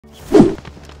Oh,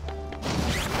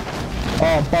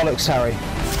 bollocks, Harry.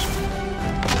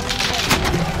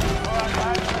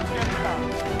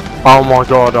 Oh my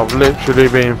god, I've literally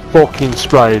been fucking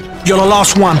sprayed. You're the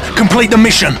last one. Complete the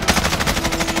mission.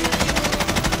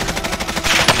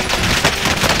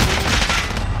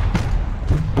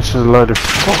 This is a load of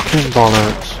fucking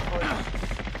bollocks.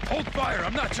 Hold fire.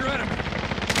 I'm not your enemy.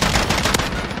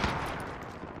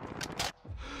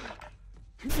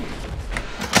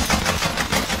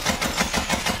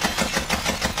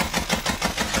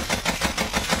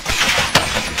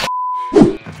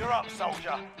 You're up,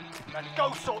 soldier. Now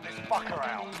go sort this fucker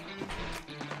out.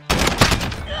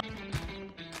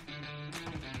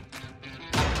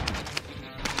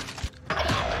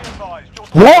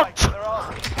 What?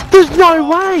 There's no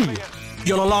way!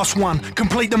 You're the last one.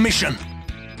 Complete the mission.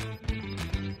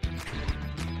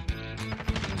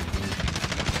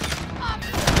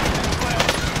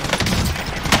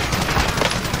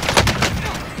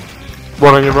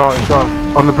 One on your right as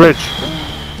well. On the bridge.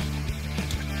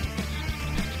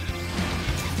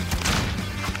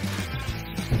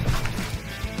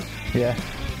 Yeah.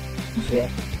 Yeah.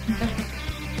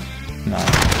 No.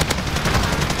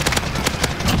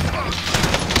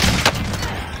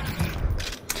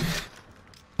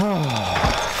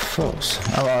 Oh, false.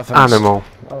 Animal.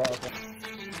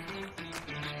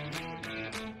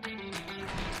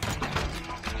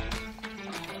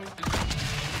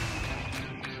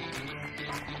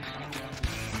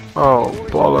 Oh,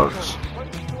 bollocks.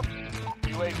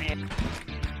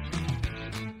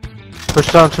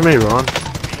 Push down to me, Ryan.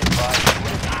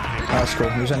 That's cool.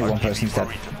 There's only one person's dead.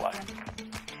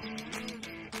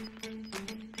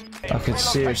 I could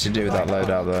seriously do with that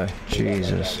loadout though.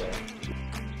 Jesus.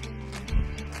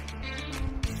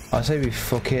 I say we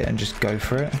fuck it and just go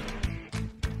for it.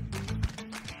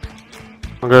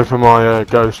 I'm going for my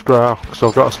ghost Grau because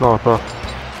I've got a sniper.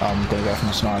 I'm gonna go for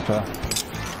my sniper.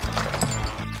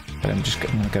 But I'm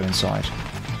gonna go inside.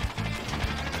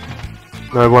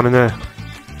 No one in there.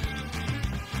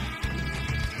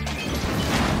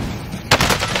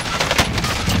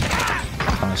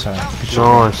 Nice.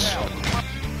 Nice.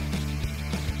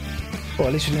 Well,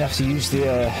 at least we didn't have to use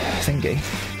the thingy.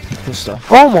 The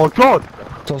stuff. Oh my god!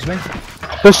 Towards me.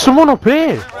 There's someone up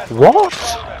here! What?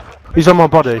 He's on my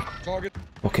body.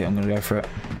 Okay, I'm gonna go for it.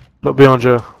 Look behind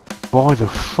you. Why the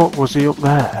fuck was he up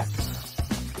there?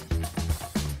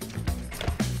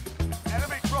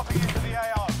 Enemy dropping into the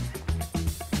AO.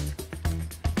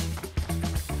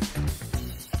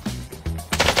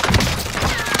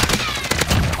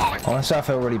 Honestly, I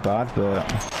feel really bad,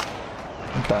 but I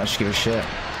don't actually give a shit.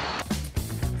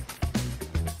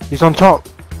 He's on top.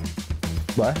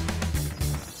 Where?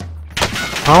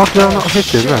 How did I not hit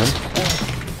him then?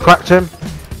 Cracked him.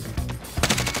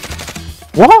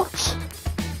 What?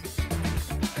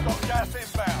 Got gas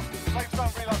inbound. Safe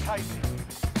zone relocated.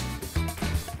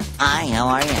 Hi, how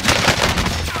are you?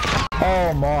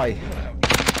 Oh my!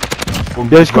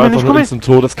 Ja, he's coming, he's coming! Zum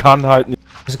Tod, das kann halt nicht.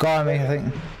 There's a guy on me, I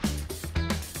think.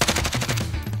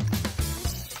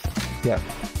 Yeah.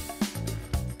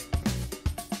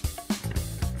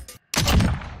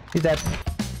 He's dead.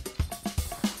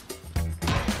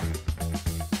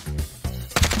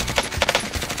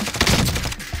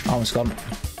 Almost gone.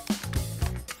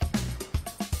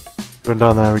 Going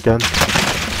down there again.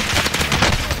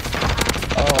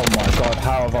 Oh my god,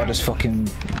 how have I just fucking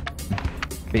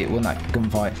won that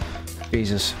gunfight?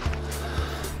 Jesus.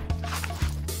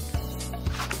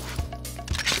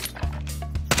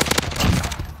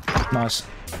 Nice.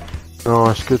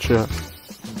 Nice, good shit.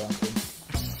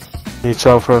 Need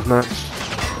self-rev next.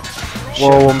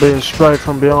 Whoa, I'm being sprayed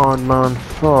from behind, man.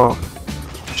 Fuck.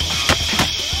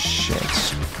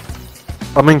 Shit.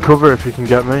 I'm in cover if you can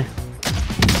get me.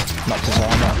 Knocked his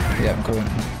armor. Yeah, I'm coming.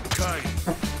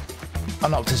 I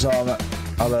knocked his armor.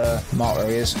 I'll mark where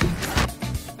he is.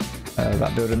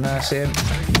 That building there, see him.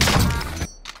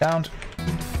 Downed.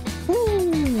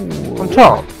 Ooh. On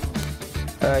top?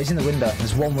 He's in the window.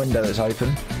 There's one window that's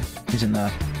open. He's in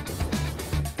there.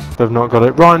 They've not got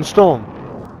it. Ryan Storm.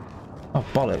 Oh,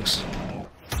 bollocks.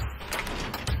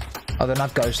 Oh, they don't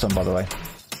have Ghost on, by the way.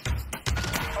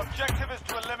 Objective is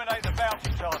to eliminate the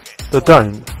bounty target. They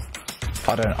don't.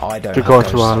 I don't The have guy Ghost.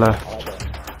 to our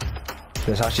left.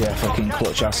 There's actually a fucking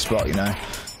clutch ass spot, you know.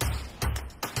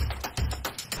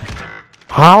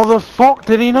 How the fuck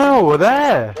did he know we're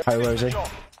there? Harry, where is he?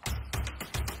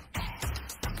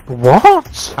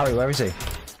 What? Harry, where is he?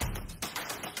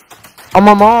 On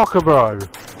my marker, bro.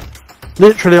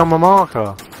 Literally on my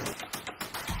marker.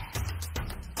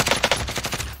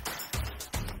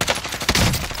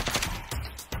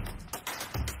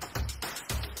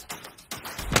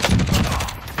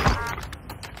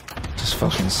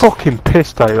 Fucking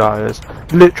piss take that is.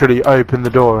 Literally opened the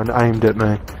door and aimed at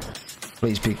me.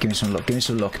 Please give me some luck. Give me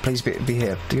some luck. Please be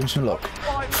here. Give me some luck.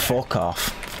 Fuck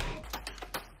off.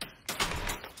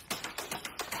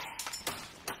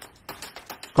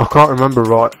 I can't remember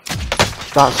right.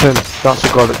 That's him. That's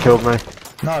the guy that killed me.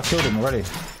 No, I killed him already.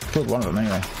 Killed one of them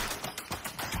anyway.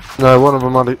 No, one of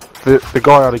them had the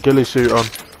guy had a ghillie suit on.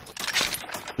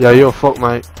 Yeah, you're fucked,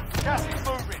 mate. Gas is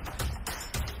moving.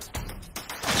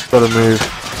 Gotta move.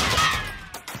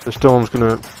 The storm's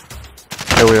gonna...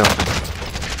 Here we are.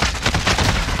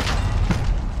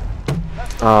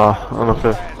 Ah,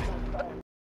 unlucky.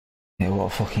 Yeah, what a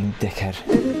fucking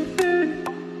dickhead.